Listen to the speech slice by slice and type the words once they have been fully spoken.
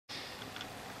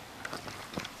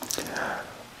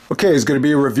Okay, it's going to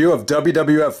be a review of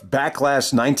WWF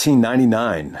Backlash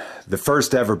 1999, the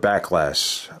first ever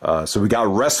Backlash. So we got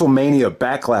WrestleMania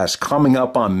Backlash coming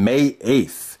up on May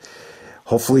 8th.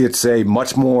 Hopefully it's a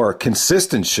much more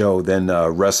consistent show than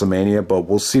WrestleMania, but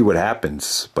we'll see what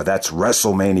happens. But that's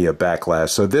WrestleMania Backlash.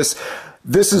 So this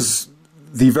is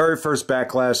the very first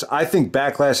Backlash. I think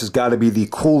Backlash has got to be the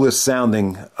coolest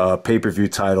sounding pay-per-view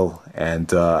title,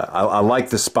 and I like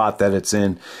the spot that it's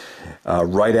in.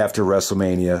 Right after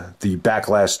WrestleMania, the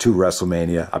Backlash to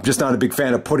WrestleMania. I'm just not a big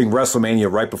fan of putting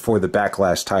WrestleMania right before the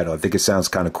Backlash title. I think it sounds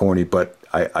kind of corny, but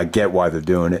I get why they're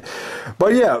doing it.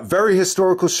 But yeah, very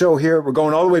historical show here. We're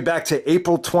going all the way back to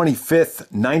April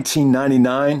 25th,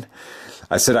 1999.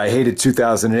 I said I hated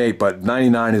 2008, but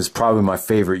 99 is probably my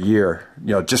favorite year,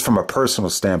 you know, just from a personal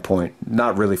standpoint,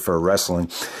 not really for wrestling.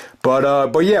 But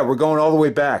yeah, we're going all the way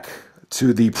back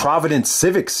to the Providence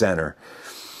Civic Center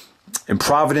in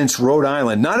Providence, Rhode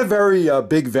Island. Not a very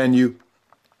big venue,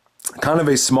 kind of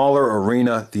a smaller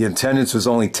arena. The attendance was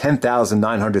only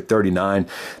 10,939.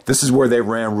 This is where they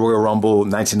ran Royal Rumble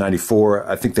 1994.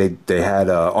 I think they had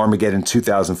Armageddon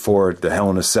 2004, the Hell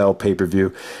in a Cell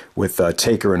pay-per-view with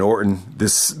Taker and Orton.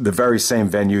 The very same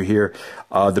venue here.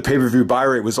 The pay-per-view buy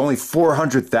rate was only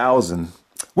 400,000.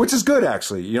 Which is good,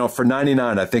 actually. You know, for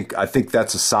 99, I think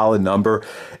that's a solid number.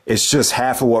 It's just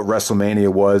half of what WrestleMania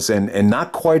was, and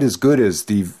not quite as good as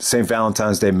the St.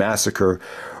 Valentine's Day Massacre,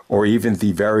 or even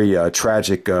the very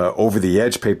tragic Over the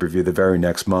Edge pay-per-view the very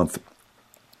next month.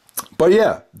 But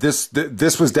yeah, this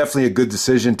was definitely a good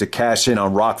decision to cash in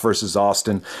on Rock versus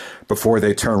Austin before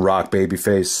they turned Rock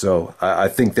babyface. So I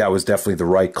think that was definitely the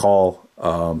right call.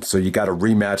 So you got a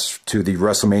rematch to the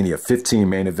WrestleMania 15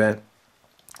 main event.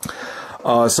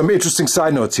 Some interesting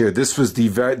side notes here. This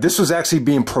was actually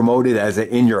being promoted as an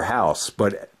In Your House,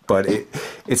 but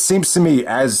it seems to me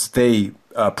as they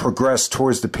progressed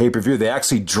towards the pay-per-view, they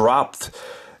actually dropped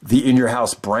the In Your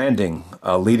House branding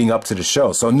leading up to the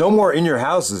show. So no more In Your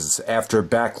Houses after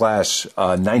Backlash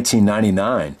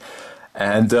 1999.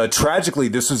 And tragically,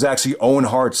 this was actually Owen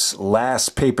Hart's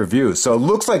last pay-per-view. So it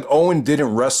looks like Owen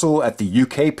didn't wrestle at the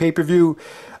UK pay-per-view,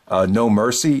 No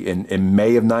Mercy in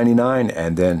May of 99,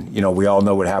 and then, you know, we all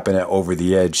know what happened at Over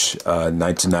the Edge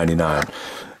 1999.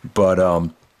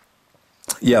 But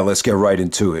yeah, let's get right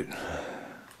into it.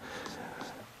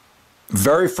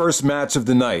 Very first match of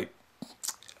the night.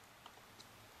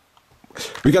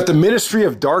 We got the Ministry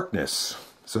of Darkness.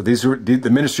 So these were the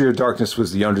Ministry of Darkness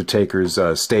was the Undertaker's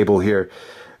stable here.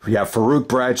 We have Farouk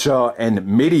Bradshaw and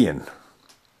Midian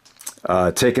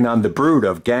taking on the Brood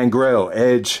of Gangrel,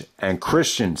 Edge, and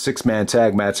Christian, six-man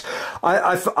tag match.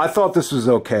 I thought this was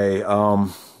okay.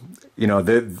 You know,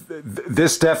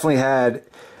 this definitely had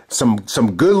some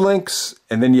good links,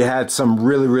 and then you had some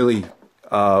really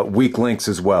weak links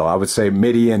as well. I would say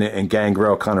Midian and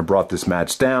Gangrel kind of brought this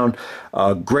match down.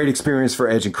 Great experience for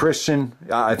Edge and Christian.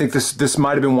 I think this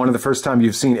might have been one of the first time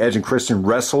you've seen Edge and Christian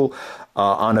wrestle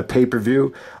on a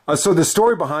pay-per-view. So the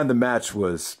story behind the match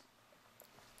was,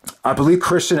 I believe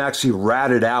Christian actually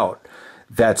ratted out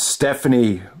that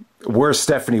where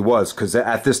Stephanie was, because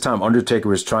at this time Undertaker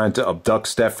was trying to abduct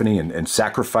Stephanie and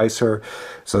sacrifice her.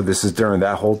 So this is during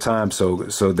that whole time. So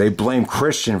they blame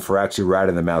Christian for actually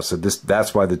ratting them out. So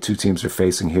that's why the two teams are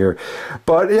facing here.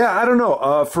 But yeah, I don't know.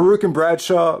 Farouk and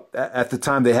Bradshaw, at the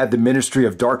time, they had the Ministry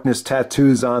of Darkness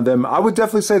tattoos on them. I would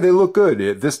definitely say they look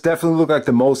good. This definitely looked like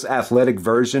the most athletic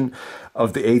version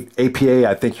of the APA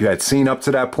I think you had seen up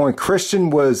to that point.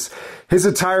 Christian his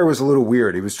attire was a little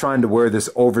weird. He was trying to wear this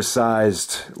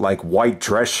oversized, like, white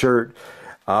dress shirt.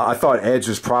 I thought Edge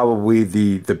was probably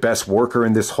the best worker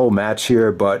in this whole match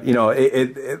here. But, you know,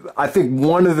 I think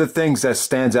one of the things that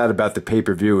stands out about the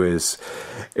pay-per-view is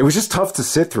it was just tough to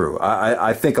sit through.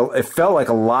 I think it felt like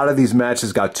a lot of these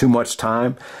matches got too much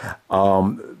time.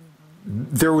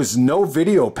 There was no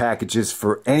video packages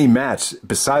for any match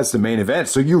besides the main event.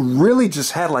 So you really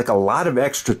just had like a lot of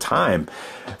extra time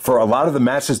for a lot of the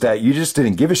matches that you just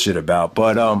didn't give a shit about.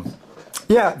 But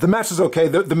yeah, the match is okay.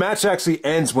 The match actually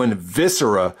ends when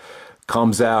Viscera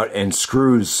comes out and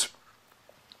screws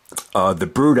the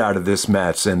Brood out of this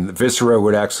match. And Viscera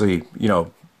would actually, you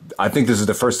know, I think this is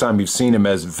the first time you've seen him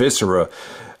as Viscera,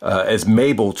 as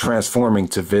Mabel transforming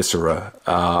to Viscera.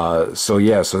 So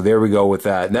yeah, so there we go with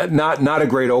that. Not a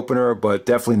great opener, but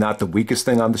definitely not the weakest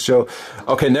thing on the show.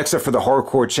 Okay, next up for the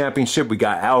Hardcore Championship, we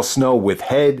got Al Snow with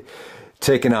Head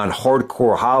taking on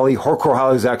Hardcore Holly. Hardcore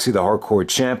Holly is actually the Hardcore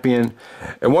Champion.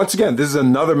 And once again, this is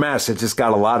another match that just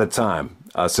got a lot of time.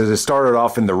 So they started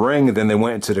off in the ring, and then they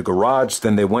went into the garage,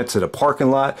 then they went to the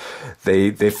parking lot.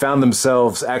 They found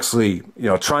themselves actually, you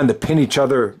know, trying to pin each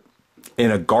other in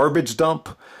a garbage dump.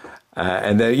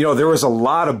 And then, there was a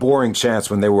lot of boring chants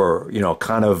when they were,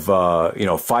 kind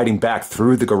of, fighting back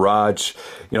through the garage.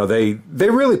 They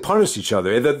really punished each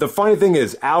other. The funny thing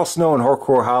is, Al Snow and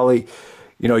Hardcore Holly,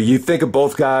 you think of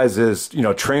both guys as,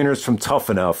 trainers from Tough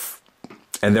Enough.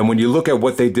 And then when you look at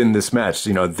what they did in this match,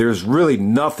 there's really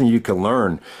nothing you can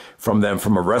learn from them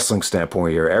from a wrestling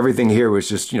standpoint here. Everything here was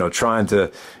just, trying to,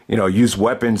 use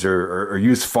weapons or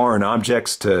use foreign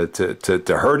objects to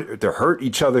hurt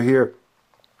each other here.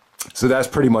 So that's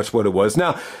pretty much what it was.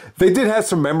 Now, they did have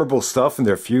some memorable stuff in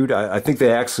their feud. I think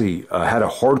they actually had a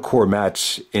hardcore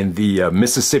match in the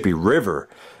Mississippi River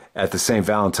at the St.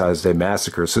 Valentine's Day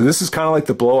Massacre. So this is kind of like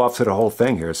the blow-off to the whole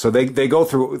thing here. So they go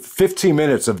through 15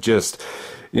 minutes of just,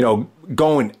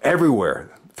 going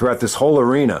everywhere throughout this whole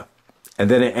arena. And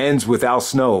then it ends with Al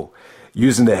Snow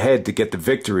using the head to get the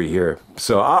victory here.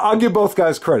 So I'll give both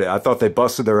guys credit. I thought they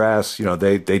busted their ass.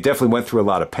 They definitely went through a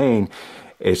lot of pain.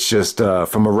 It's just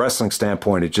from a wrestling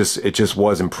standpoint, it just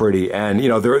wasn't pretty. And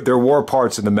there were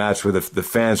parts in the match where the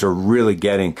fans are really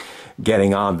getting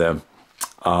on them.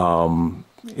 But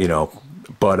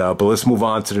let's move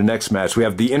on to the next match. We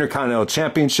have the Intercontinental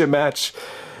Championship match.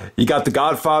 You got the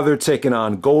Godfather taking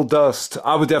on Goldust.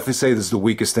 I would definitely say this is the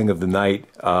weakest thing of the night.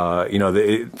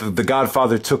 The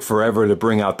Godfather took forever to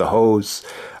bring out the hose.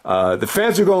 The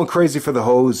fans are going crazy for the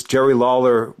hose. Jerry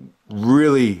Lawler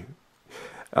really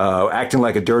acting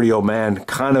like a dirty old man,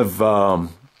 kind of,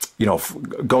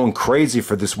 going crazy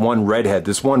for this one redhead.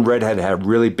 This one redhead had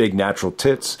really big natural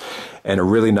tits and a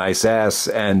really nice ass.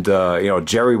 And,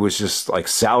 Jerry was just like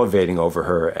salivating over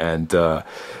her. And,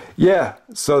 yeah,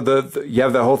 so you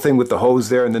have the whole thing with the hose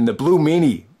there. And then the Blue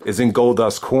Meanie is in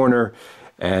Goldust's corner.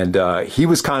 And he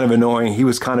was kind of annoying. He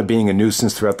was kind of being a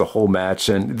nuisance throughout the whole match.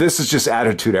 And this is just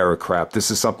Attitude Era crap.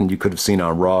 This is something you could have seen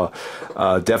on Raw.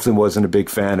 Definitely wasn't a big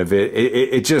fan of it.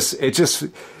 It just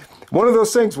one of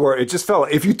those things where it just felt,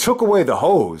 if you took away the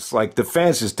hose, like the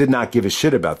fans just did not give a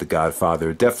shit about the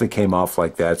Godfather. It definitely came off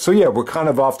like that. So yeah, we're kind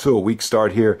of off to a weak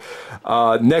start here.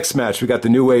 Next match, we got the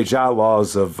New Age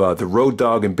Outlaws of the Road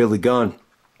Dogg and Billy Gunn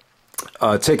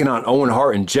taking on Owen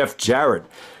Hart and Jeff Jarrett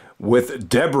with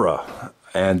Deborah.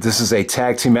 And this is a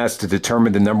tag team match to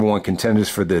determine the #1 contenders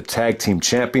for the tag team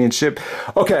championship.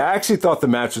 Okay, I actually thought the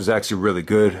match was actually really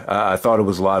good. I thought it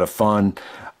was a lot of fun.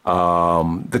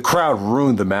 The crowd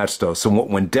ruined the match though. So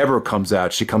when Deborah comes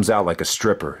out, she comes out like a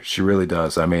stripper. She really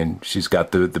does. I mean, she's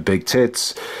got the big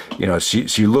tits.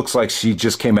 She looks like she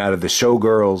just came out of the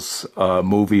Showgirls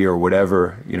movie or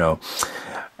whatever.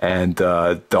 And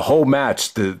the whole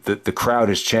match, the crowd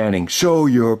is chanting, "Show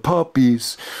your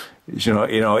puppies."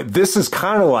 This is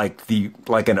kind of like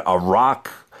a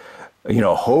Rock,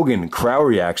 Hogan crowd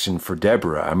reaction for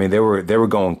Deborah. I mean, they were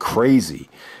going crazy.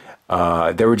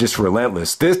 They were just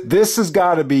relentless. This has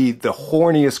got to be the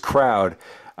horniest crowd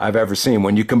I've ever seen.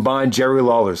 When you combine Jerry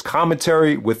Lawler's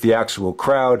commentary with the actual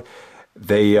crowd,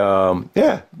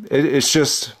 it's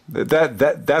just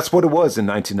that's what it was in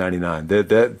 1999.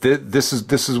 This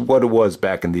is what it was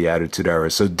back in the Attitude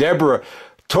Era. So Deborah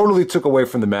totally took away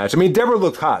from the match. I mean, Deborah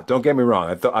looked hot. Don't get me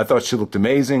wrong. I thought she looked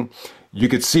amazing. You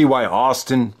could see why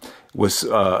Austin was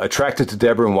attracted to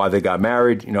Deborah and why they got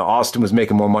married. Austin was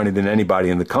making more money than anybody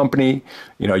in the company.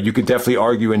 You could definitely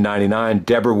argue in '99,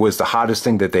 Deborah was the hottest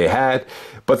thing that they had.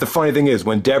 But the funny thing is,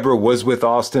 when Deborah was with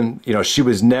Austin, she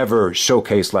was never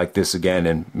showcased like this again.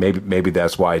 And maybe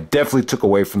that's why it definitely took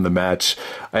away from the match.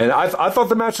 And I thought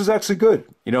the match was actually good.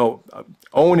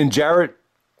 Owen and Jarrett,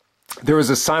 there was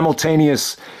a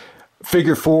simultaneous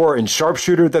figure 4 and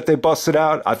sharpshooter that they busted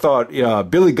out. I thought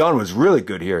Billy Gunn was really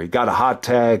good here. He got a hot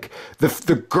tag.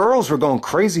 The girls were going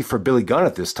crazy for Billy Gunn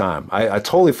at this time. I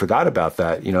totally forgot about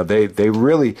that. They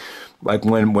really, like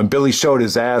when Billy showed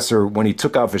his ass or when he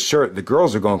took off his shirt, the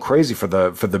girls are going crazy for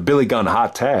the Billy Gunn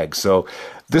hot tag. So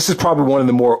this is probably one of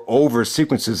the more over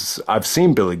sequences I've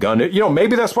seen Billy Gunn.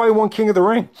 Maybe that's why he won King of the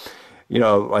Ring.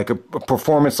 Like a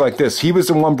performance like this. He was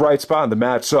the one bright spot in the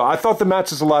match. So I thought the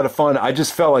match was a lot of fun. I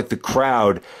just felt like the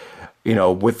crowd,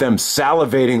 with them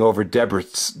salivating over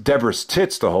Deborah's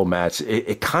tits the whole match,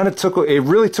 it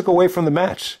really took away from the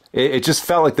match. It just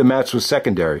felt like the match was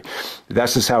secondary.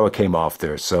 That's just how it came off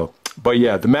there. So, but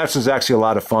yeah, the match was actually a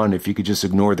lot of fun if you could just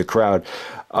ignore the crowd.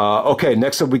 Okay,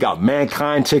 next up we got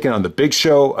Mankind taking on The Big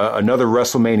Show, another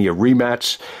WrestleMania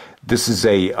rematch. This is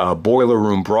a Boiler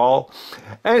Room Brawl.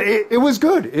 And it was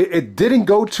good. It didn't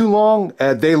go too long.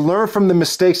 They learned from the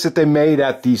mistakes that they made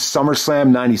at the SummerSlam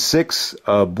 96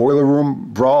 Boiler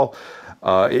Room Brawl.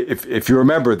 If you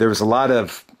remember, there was a lot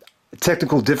of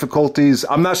technical difficulties.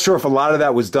 I'm not sure if a lot of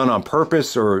that was done on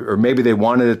purpose or maybe they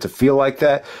wanted it to feel like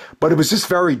that. But it was just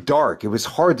very dark. It was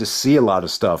hard to see a lot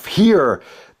of stuff. Here,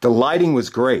 the lighting was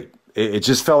great. It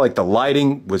just felt like the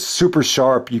lighting was super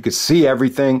sharp. You could see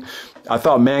everything. I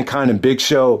thought Mankind and Big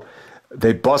Show,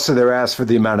 they busted their ass for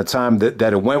the amount of time that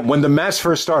it went. When the match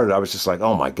first started, I was just like,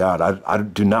 oh my God, I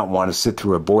do not want to sit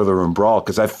through a boiler room brawl,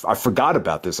 because I forgot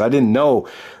about this. I didn't know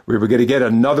we were going to get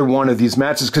another one of these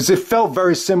matches, because it felt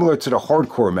very similar to the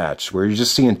hardcore match where you're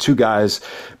just seeing two guys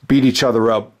beat each other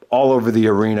up all over the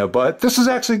arena. But this is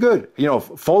actually good. You know,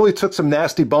 Foley took some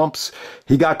nasty bumps.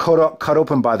 He got cut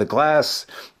open by the glass.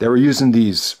 They were using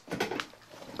these,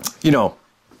 you know,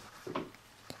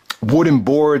 wooden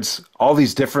boards, all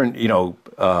these different, you know,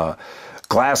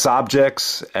 glass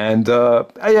objects. And,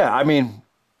 yeah, I mean,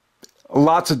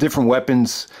 lots of different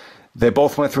weapons. They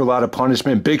both went through a lot of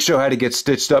punishment. Big Show had to get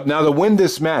stitched up. Now, to win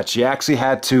this match, you actually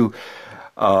had to,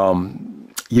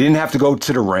 you didn't have to go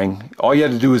to the ring. All you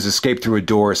had to do was escape through a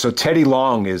door. So Teddy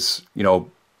Long is, you know,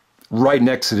 right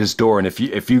next to this door. And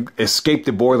if you escape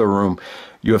the boiler room,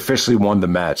 you officially won the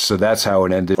match. So that's how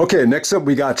it ended. Okay, next up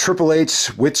we got Triple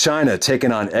H with Chyna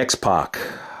taking on X-Pac.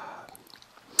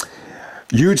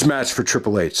 Huge match for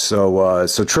Triple H. So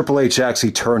Triple H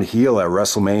actually turned heel at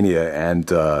WrestleMania, and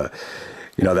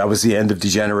you know, that was the end of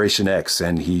Degeneration X,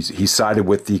 and he sided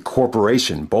with the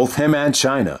corporation, both him and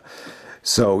Chyna.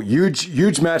 So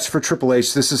huge match for Triple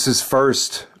H. This is his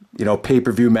first, you know,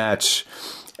 pay-per-view match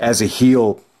as a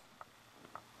heel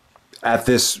at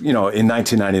this, you know, in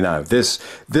 1999.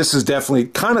 This is definitely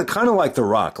kind of like The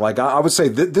Rock. Like I would say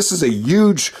this is a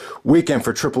huge weekend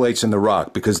for Triple H and The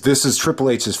Rock, because this is Triple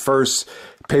H's first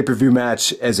pay-per-view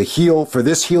match as a heel for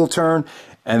this heel turn.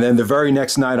 And then the very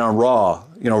next night on Raw,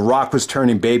 you know, Rock was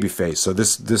turning babyface. So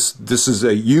this is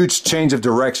a huge change of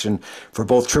direction for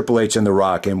both Triple H and The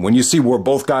Rock. And when you see where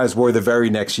both guys were the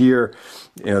very next year,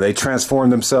 you know, they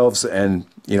transformed themselves, and,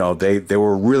 you know, they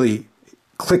were really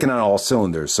clicking on all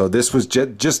cylinders. So this was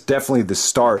just definitely the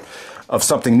start of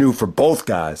something new for both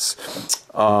guys.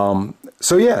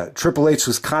 So yeah, Triple H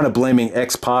was kind of blaming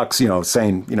X-Pac, you know,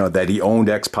 saying, you know, that he owned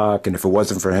X-Pac, and if it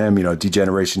wasn't for him, you know,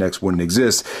 Degeneration X wouldn't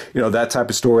exist, you know, that type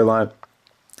of storyline.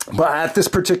 But at this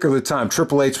particular time,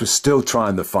 Triple H was still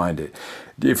trying to find it.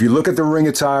 If you look at the ring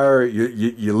attire,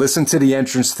 you listen to the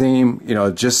entrance theme, you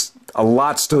know, just a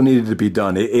lot still needed to be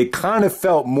done. It kind of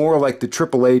felt more like the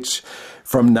Triple H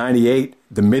from '98,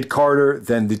 the mid-Carter,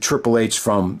 than the Triple H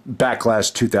from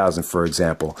Backlash 2000, for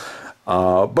example.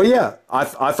 But yeah, I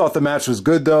thought the match was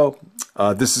good, though.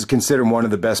 This is considered one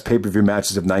of the best pay-per-view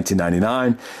matches of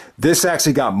 1999. This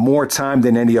actually got more time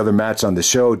than any other match on the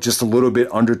show, just a little bit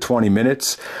under 20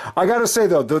 minutes. I gotta say,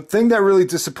 though, the thing that really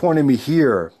disappointed me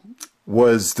here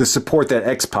was the support that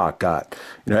X-Pac got.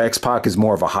 You know, X-Pac is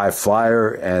more of a high flyer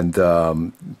and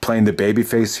playing the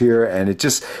babyface here, and it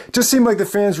just seemed like the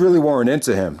fans really weren't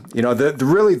into him. You know,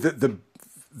 the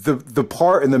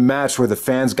part in the match where the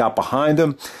fans got behind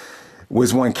him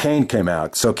was when Kane came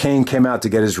out. So Kane came out to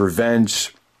get his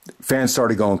revenge. Fans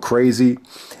started going crazy.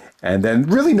 And then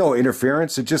really no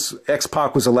interference. It just,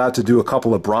 X-Pac was allowed to do a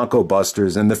couple of Bronco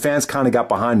Busters, and the fans kind of got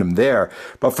behind him there.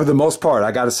 But for the most part,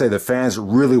 I got to say, the fans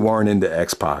really weren't into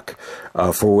X-Pac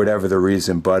for whatever the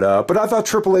reason. But I thought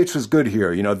Triple H was good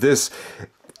here. You know,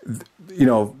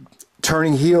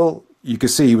 turning heel, you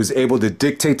could see he was able to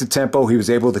dictate the tempo. He was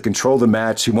able to control the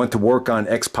match. He went to work on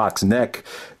X-Pac's neck,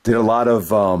 did a lot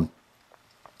of,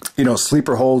 you know,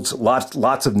 sleeper holds,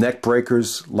 lots of neck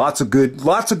breakers, lots of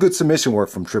good submission work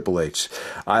from Triple H.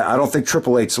 I don't think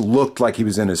Triple H looked like he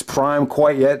was in his prime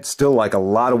quite yet. Still, like, a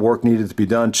lot of work needed to be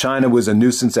done. Chyna was a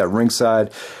nuisance at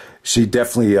ringside. She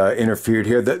definitely interfered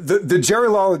here. The Jerry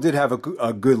Lawler did have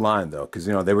a good line, though, because,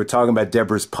 you know, they were talking about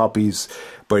Deborah's puppies,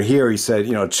 but here he said,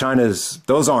 you know,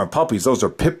 those aren't puppies, those are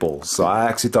pit bulls. So I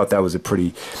actually thought that was a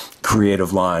pretty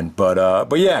creative line.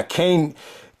 But yeah, Kane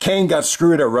got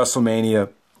screwed at WrestleMania.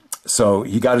 So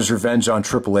he got his revenge on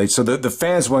Triple H. So the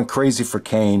fans went crazy for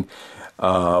Kane.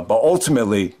 But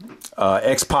ultimately,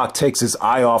 X-Pac takes his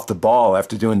eye off the ball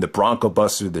after doing the Bronco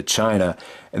Buster to Chyna,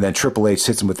 and then Triple H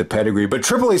hits him with the pedigree. But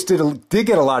Triple H did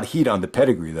get a lot of heat on the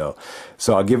pedigree, though.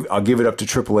 So I'll give it up to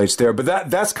Triple H there.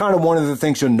 But that's kind of one of the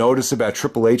things you'll notice about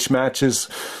Triple H matches.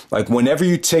 Like, whenever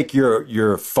you take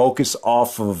your focus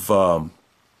off of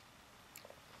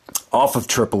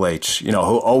Triple H, you know,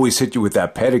 he'll always hit you with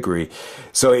that pedigree.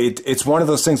 So it's one of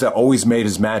those things that always made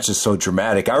his matches so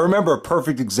dramatic. I remember a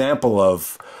perfect example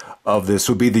of this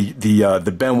would be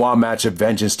the Benoit match of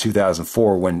Vengeance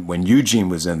 2004 when Eugene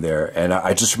was in there, and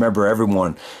I just remember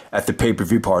everyone at the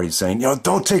pay-per-view party saying, you know,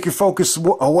 don't take your focus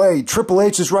away. Triple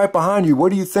H is right behind you.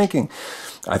 What are you thinking?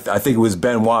 I think it was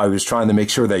Benoit who was trying to make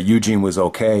sure that Eugene was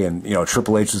okay, and, you know,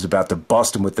 Triple H was about to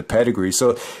bust him with the pedigree.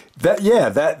 So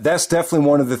that's definitely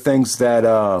one of the things that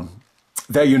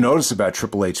that you notice about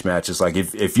Triple H matches. Like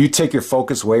if you take your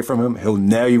focus away from him, he'll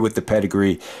nail you with the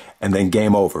pedigree and then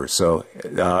game over. So,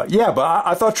 yeah, but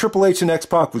I thought Triple H and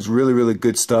X-Pac was really, really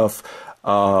good stuff.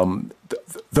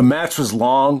 The match was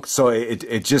long, so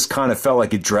it just kind of felt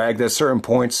like it dragged at certain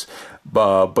points.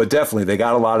 But definitely, they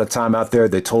got a lot of time out there.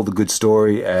 They told a good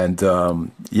story, and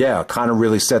yeah, kind of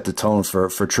really set the tone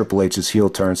for Triple H's heel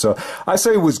turn. So I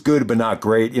say it was good, but not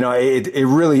great. You know,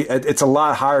 it's a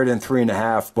lot higher than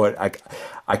 3.5, but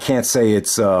I can't say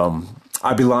it's.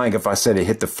 I'd be lying if I said it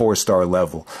hit the 4-star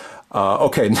level.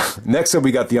 Okay, next up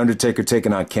we got The Undertaker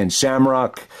taking on Ken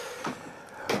Shamrock.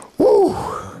 Woo!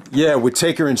 Yeah, with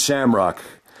Taker and Shamrock.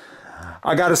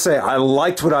 I got to say, I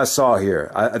liked what I saw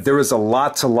here. There was a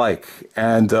lot to like.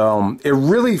 And it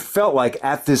really felt like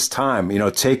at this time, you know,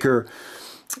 Taker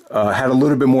had a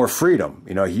little bit more freedom.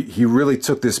 You know, he really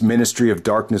took this Ministry of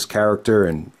Darkness character,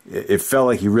 and it felt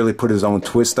like he really put his own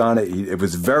twist on it. It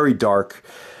was very dark.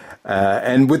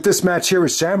 And with this match here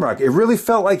with Shamrock, it really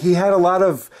felt like he had a lot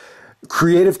of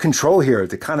creative control here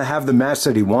to kind of have the match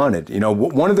that he wanted. You know,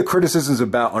 one of the criticisms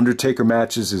about Undertaker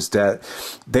matches is that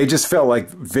they just felt like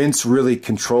Vince really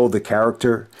controlled the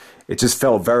character. It just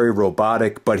felt very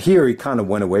robotic. But here he kind of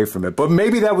went away from it. But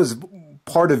maybe that was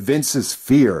part of Vince's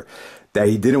fear, that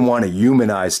he didn't want to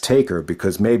humanize Taker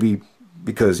because,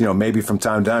 you know, maybe from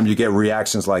time to time you get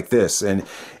reactions like this. And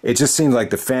it just seemed like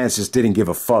the fans just didn't give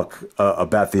a fuck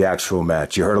about the actual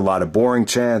match. You heard a lot of boring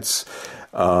chants.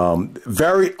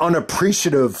 Very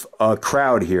unappreciative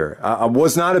crowd here. I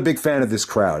was not a big fan of this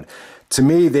crowd. To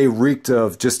me, they reeked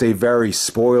of just a very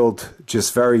spoiled,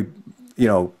 just very, you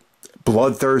know,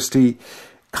 bloodthirsty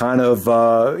kind of,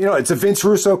 you know, it's a Vince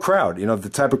Russo crowd. You know, the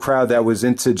type of crowd that was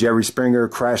into Jerry Springer,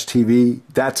 Crash TV,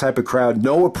 that type of crowd.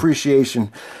 No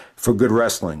appreciation for good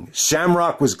wrestling.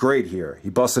 Shamrock was great here. He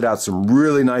busted out some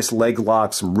really nice leg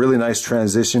locks, some really nice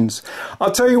transitions.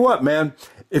 I'll tell you what, man.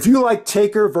 If you like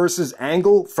Taker versus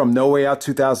Angle from No Way Out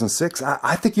 2006,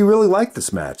 I think you really like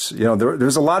this match. You know,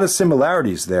 there's a lot of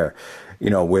similarities there, you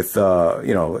know, with,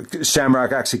 you know,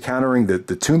 Shamrock actually countering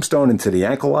the tombstone into the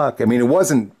ankle lock. I mean, it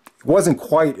wasn't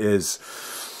quite as,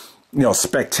 you know,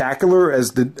 spectacular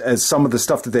as some of the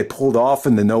stuff that they pulled off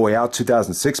in the No Way Out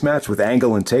 2006 match with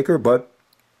Angle and Taker, but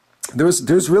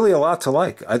there's really a lot to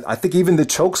like. I think even the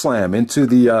chokeslam into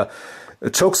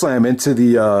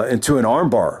into an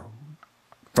armbar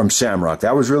from Shamrock,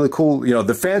 that was really cool. You know,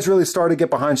 the fans really started to get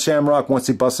behind Shamrock once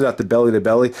he busted out the belly to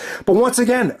belly. But once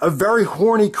again, a very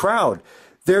horny crowd.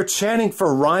 They're chanting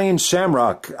for Ryan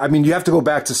Shamrock. I mean, you have to go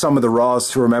back to some of the Raws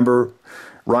to remember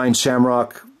Ryan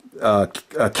Shamrock,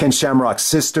 Ken Shamrock's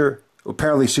sister.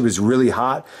 Apparently she was really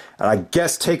hot. And I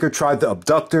guess Taker tried to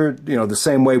abduct her, you know, the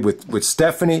same way with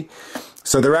Stephanie.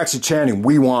 So they're actually chanting,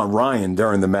 "We want Ryan,"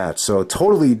 during the match. So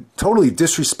totally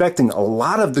disrespecting a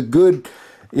lot of the good,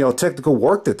 you know, technical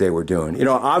work that they were doing. You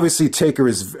know, obviously Taker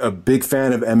is a big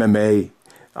fan of MMA.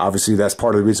 Obviously, that's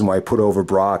part of the reason why he put over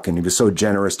Brock, and he was so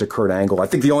generous to Kurt Angle. I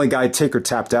think the only guy Taker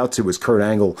tapped out to was Kurt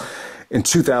Angle in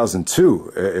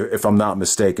 2002, if I'm not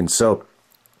mistaken. So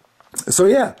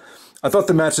yeah, I thought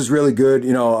the match was really good.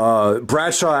 You know,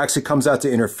 Bradshaw actually comes out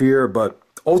to interfere, but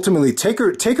ultimately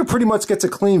Taker pretty much gets a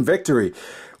clean victory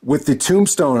with the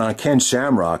tombstone on Ken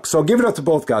Shamrock. So I'll give it up to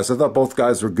both guys. I thought both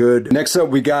guys were good. Next up,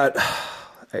 we got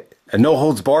a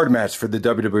no-holds-barred match for the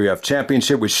WWF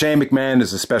Championship with Shane McMahon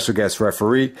as a special guest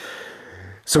referee.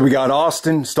 So we got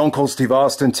Stone Cold Steve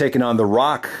Austin taking on The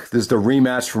Rock. This is the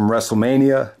rematch from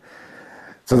WrestleMania.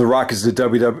 So The Rock is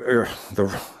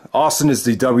Austin is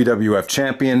the WWF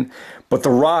champion, but The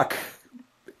Rock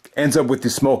ends up with the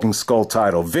Smoking Skull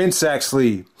title. Vince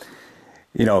actually,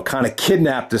 you know, kind of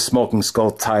kidnapped the Smoking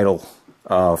Skull title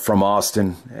from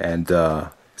Austin, and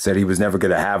said he was never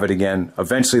going to have it again.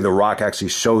 Eventually, The Rock actually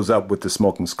shows up with the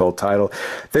Smoking Skull title.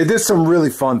 They did some really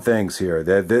fun things here.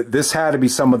 This had to be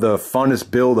some of the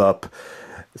funnest build-up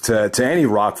to any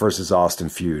Rock versus Austin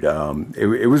feud.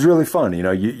 It was really fun. You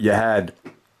know, you had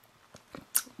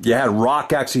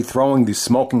Rock actually throwing the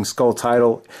Smoking Skull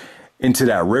title into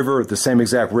that river, the same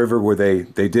exact river where they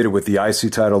did it with the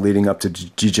IC title leading up to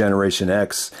G-Generation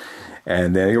X.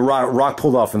 And then Rock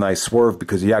pulled off a nice swerve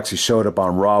because he actually showed up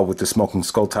on Raw with the Smoking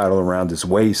Skull title around his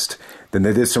waist. Then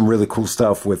they did some really cool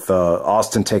stuff with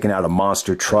Austin taking out a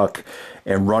monster truck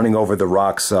and running over The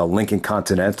Rock's Lincoln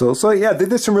Continental. So yeah, they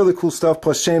did some really cool stuff.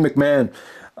 Plus Shane McMahon,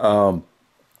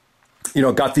 you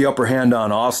know, got the upper hand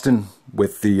on Austin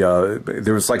with the,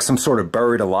 there was like some sort of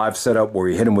buried alive setup where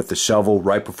he hit him with the shovel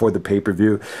right before the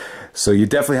pay-per-view. So you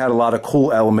definitely had a lot of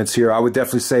cool elements here. I would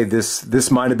definitely say this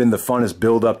might have been the funnest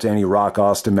build-up to any Rock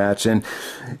Austin match. And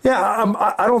yeah,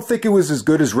 I don't think it was as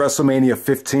good as WrestleMania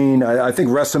 15. I think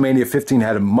WrestleMania 15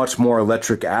 had a much more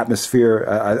electric atmosphere.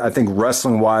 I think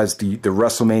wrestling-wise, the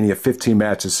WrestleMania 15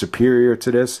 match is superior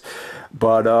to this.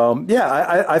 But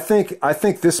yeah, I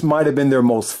think this might have been their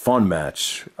most fun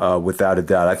match, without a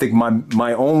doubt. I think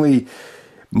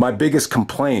my biggest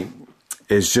complaint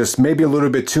is just maybe a little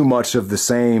bit too much of the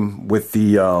same with the,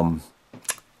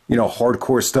 you know,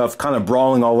 hardcore stuff, kind of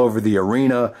brawling all over the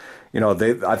arena. You know,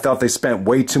 I thought they spent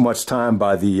way too much time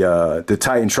by the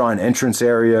Titantron entrance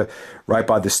area, right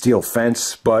by the steel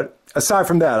fence. But aside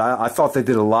from that, I thought they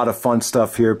did a lot of fun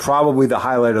stuff here. Probably the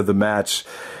highlight of the match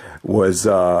was,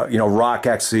 you know, Rock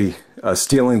actually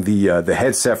stealing the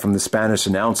headset from the Spanish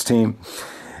announce team.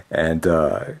 And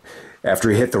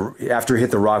after he hit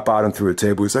the rock bottom through a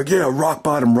table, he's like, "Yeah, rock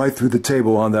bottom right through the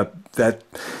table on that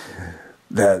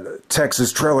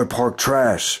Texas trailer park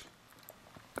trash."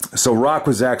 So Rock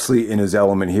was actually in his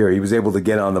element here. He was able to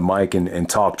get on the mic and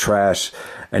talk trash,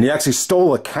 and he actually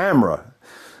stole a camera.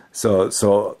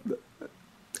 So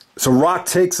Rock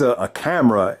takes a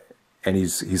camera, and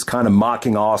he's kind of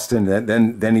mocking Austin.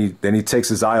 Then he takes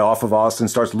his eye off of Austin,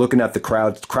 starts looking at the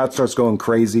crowd. The crowd starts going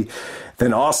crazy.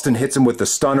 Then Austin hits him with the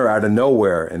stunner out of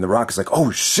nowhere, and The Rock is like,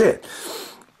 "Oh shit!"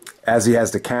 as he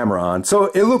has the camera on. So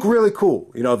it looked really cool.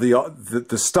 You know,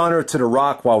 the stunner to The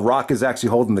Rock while Rock is actually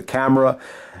holding the camera.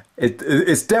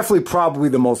 It's definitely probably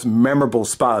the most memorable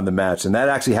spot in the match, and that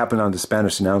actually happened on the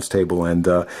Spanish announce table. And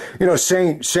you know,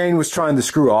 Shane was trying to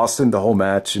screw Austin the whole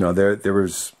match. You know, there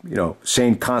was, you know,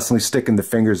 Shane constantly sticking the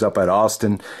fingers up at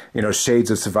Austin. You know,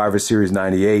 shades of Survivor Series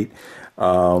 '98.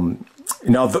 You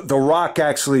know, the Rock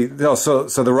actually, so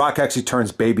The Rock actually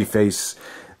turns babyface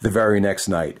the very next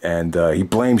night, and he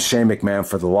blames Shane McMahon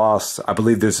for the loss. I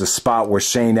believe there's a spot where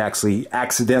Shane actually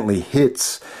accidentally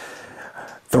hits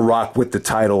The Rock with the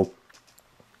title,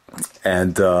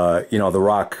 and you know, The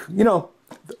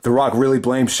Rock really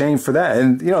blames Shane for that.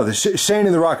 And you know, Shane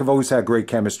and The Rock have always had great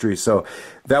chemistry, so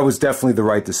that was definitely the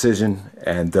right decision.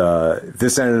 And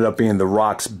this ended up being The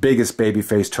Rock's biggest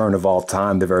babyface turn of all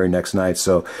time the very next night.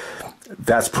 So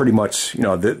that's pretty much, you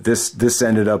know, this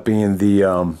ended up being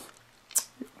the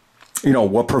you know,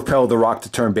 what propelled The Rock to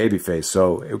turn babyface.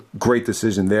 So great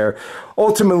decision there.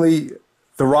 Ultimately,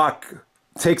 The Rock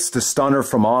takes the stunner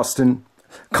from Austin.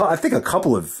 I think a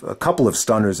couple of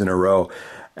stunners in a row,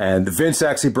 and Vince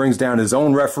actually brings down his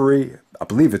own referee. I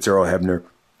believe it's Earl Hebner,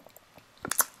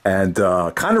 and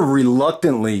kind of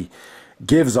reluctantly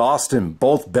gives Austin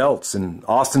both belts. And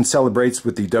Austin celebrates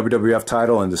with the WWF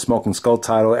title and the Smoking Skull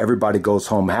title. Everybody goes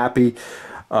home happy.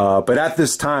 But at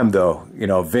this time, though, you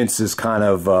know, Vince is kind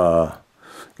of,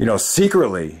 you know,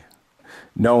 secretly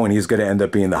knowing he's going to end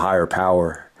up being the higher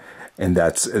power in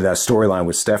that storyline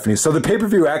with Stephanie. So the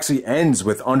pay-per-view actually ends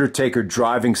with Undertaker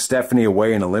driving Stephanie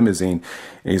away in a limousine.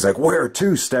 And he's like, "Where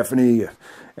to, Stephanie?"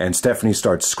 And Stephanie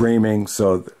starts screaming.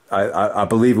 So I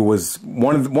believe it was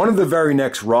one of the very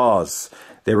next Raws.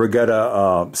 They were going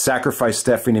to sacrifice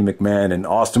Stephanie McMahon, and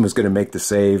Austin was going to make the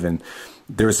save. And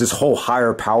there was this whole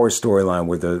higher power storyline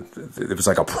where it was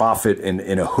like a prophet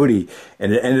in a hoodie,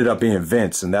 and it ended up being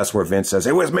Vince. And that's where Vince says,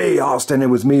 "It was me, Austin. It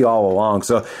was me all along."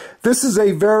 So this is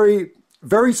a very,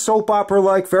 very soap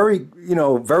opera-like, very, you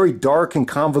know, very dark and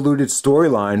convoluted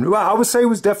storyline. Well, I would say it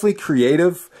was definitely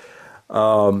creative.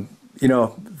 You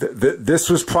know, this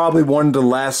was probably one of the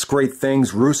last great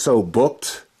things Russo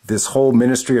booked, this whole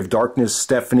Ministry of Darkness,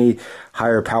 Stephanie,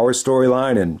 higher power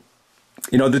storyline. And,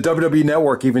 you know, the WWE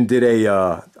Network even did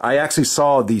I actually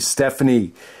saw the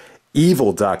Stephanie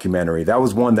Evil documentary. That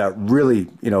was one that really,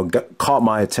 you know, caught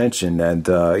my attention. And,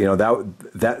 you know,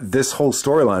 this whole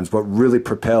storyline is what really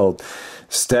propelled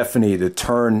Stephanie to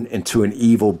turn into an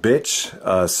evil bitch,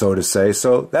 so to say.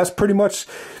 So that's pretty much,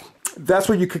 that's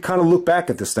what you could kind of look back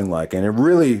at this thing like. And it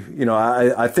really, you know,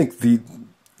 I think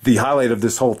the highlight of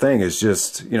this whole thing is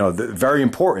just, you know, very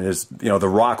important is, you know, The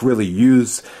Rock really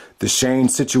used the Shane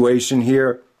situation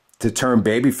here to turn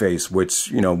babyface, which,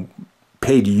 you know,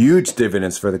 paid huge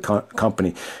dividends for the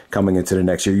company coming into the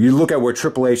next year. You look at where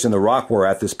Triple H and The Rock were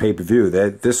at this pay-per-view.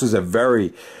 This was a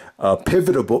very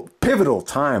pivotal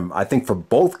time, I think, for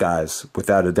both guys,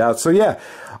 without a doubt. So yeah,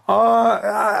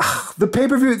 the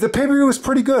pay-per-view was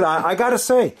pretty good. I gotta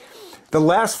say, the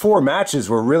last 4 matches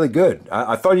were really good.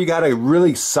 I thought you got a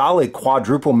really solid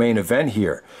quadruple main event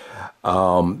here.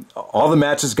 All the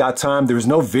matches got time. There was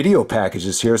no video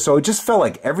packages here, so it just felt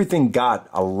like everything got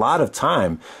a lot of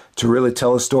time to really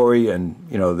tell a story. And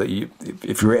you know,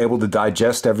 if you were able to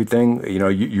digest everything, you know,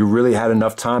 you really had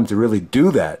enough time to really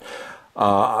do that.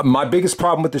 My biggest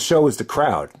problem with the show was the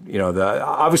crowd. You know,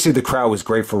 obviously the crowd was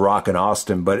great for Rock and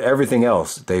Austin, but everything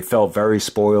else, they felt very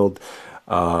spoiled,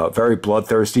 very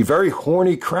bloodthirsty, very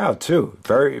horny crowd too.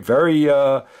 Very.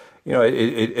 You know,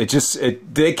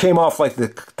 they came off like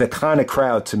the kind of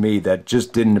crowd to me that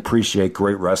just didn't appreciate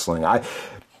great wrestling.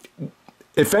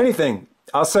 If anything,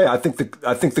 I'll say I think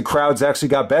the crowds actually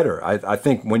got better. I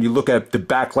think when you look at the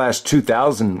Backlash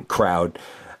 2000 crowd,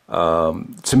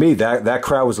 to me that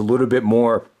crowd was a little bit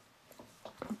more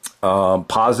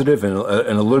positive and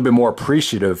a little bit more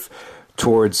appreciative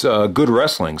towards good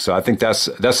wrestling. So I think that's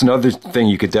another thing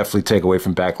you could definitely take away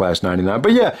from Backlash 99.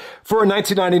 But yeah, for a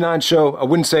 1999 show, I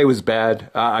wouldn't say it was bad.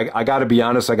 I got to be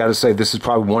honest. I got to say this is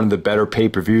probably one of the better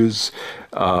pay-per-views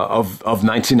of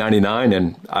 1999,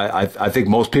 and I think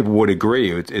most people would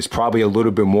agree. It's probably a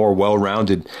little bit more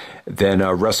well-rounded than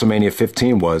WrestleMania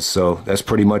 15 was. So that's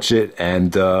pretty much it.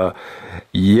 And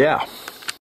yeah.